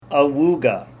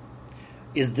Awooga.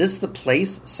 Is this the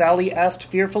place? Sally asked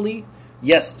fearfully.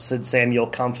 Yes, said Samuel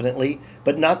confidently,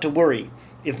 but not to worry.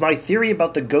 If my theory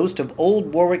about the ghost of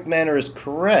old Warwick Manor is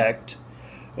correct...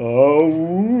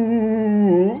 Awooga!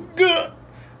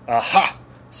 Aha!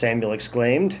 Samuel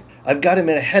exclaimed. I've got him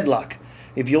in a headlock.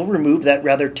 If you'll remove that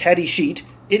rather tatty sheet...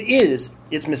 It is!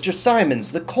 It's Mr.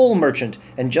 Simons, the coal merchant,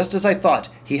 and just as I thought,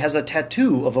 he has a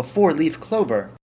tattoo of a 4-leaf clover.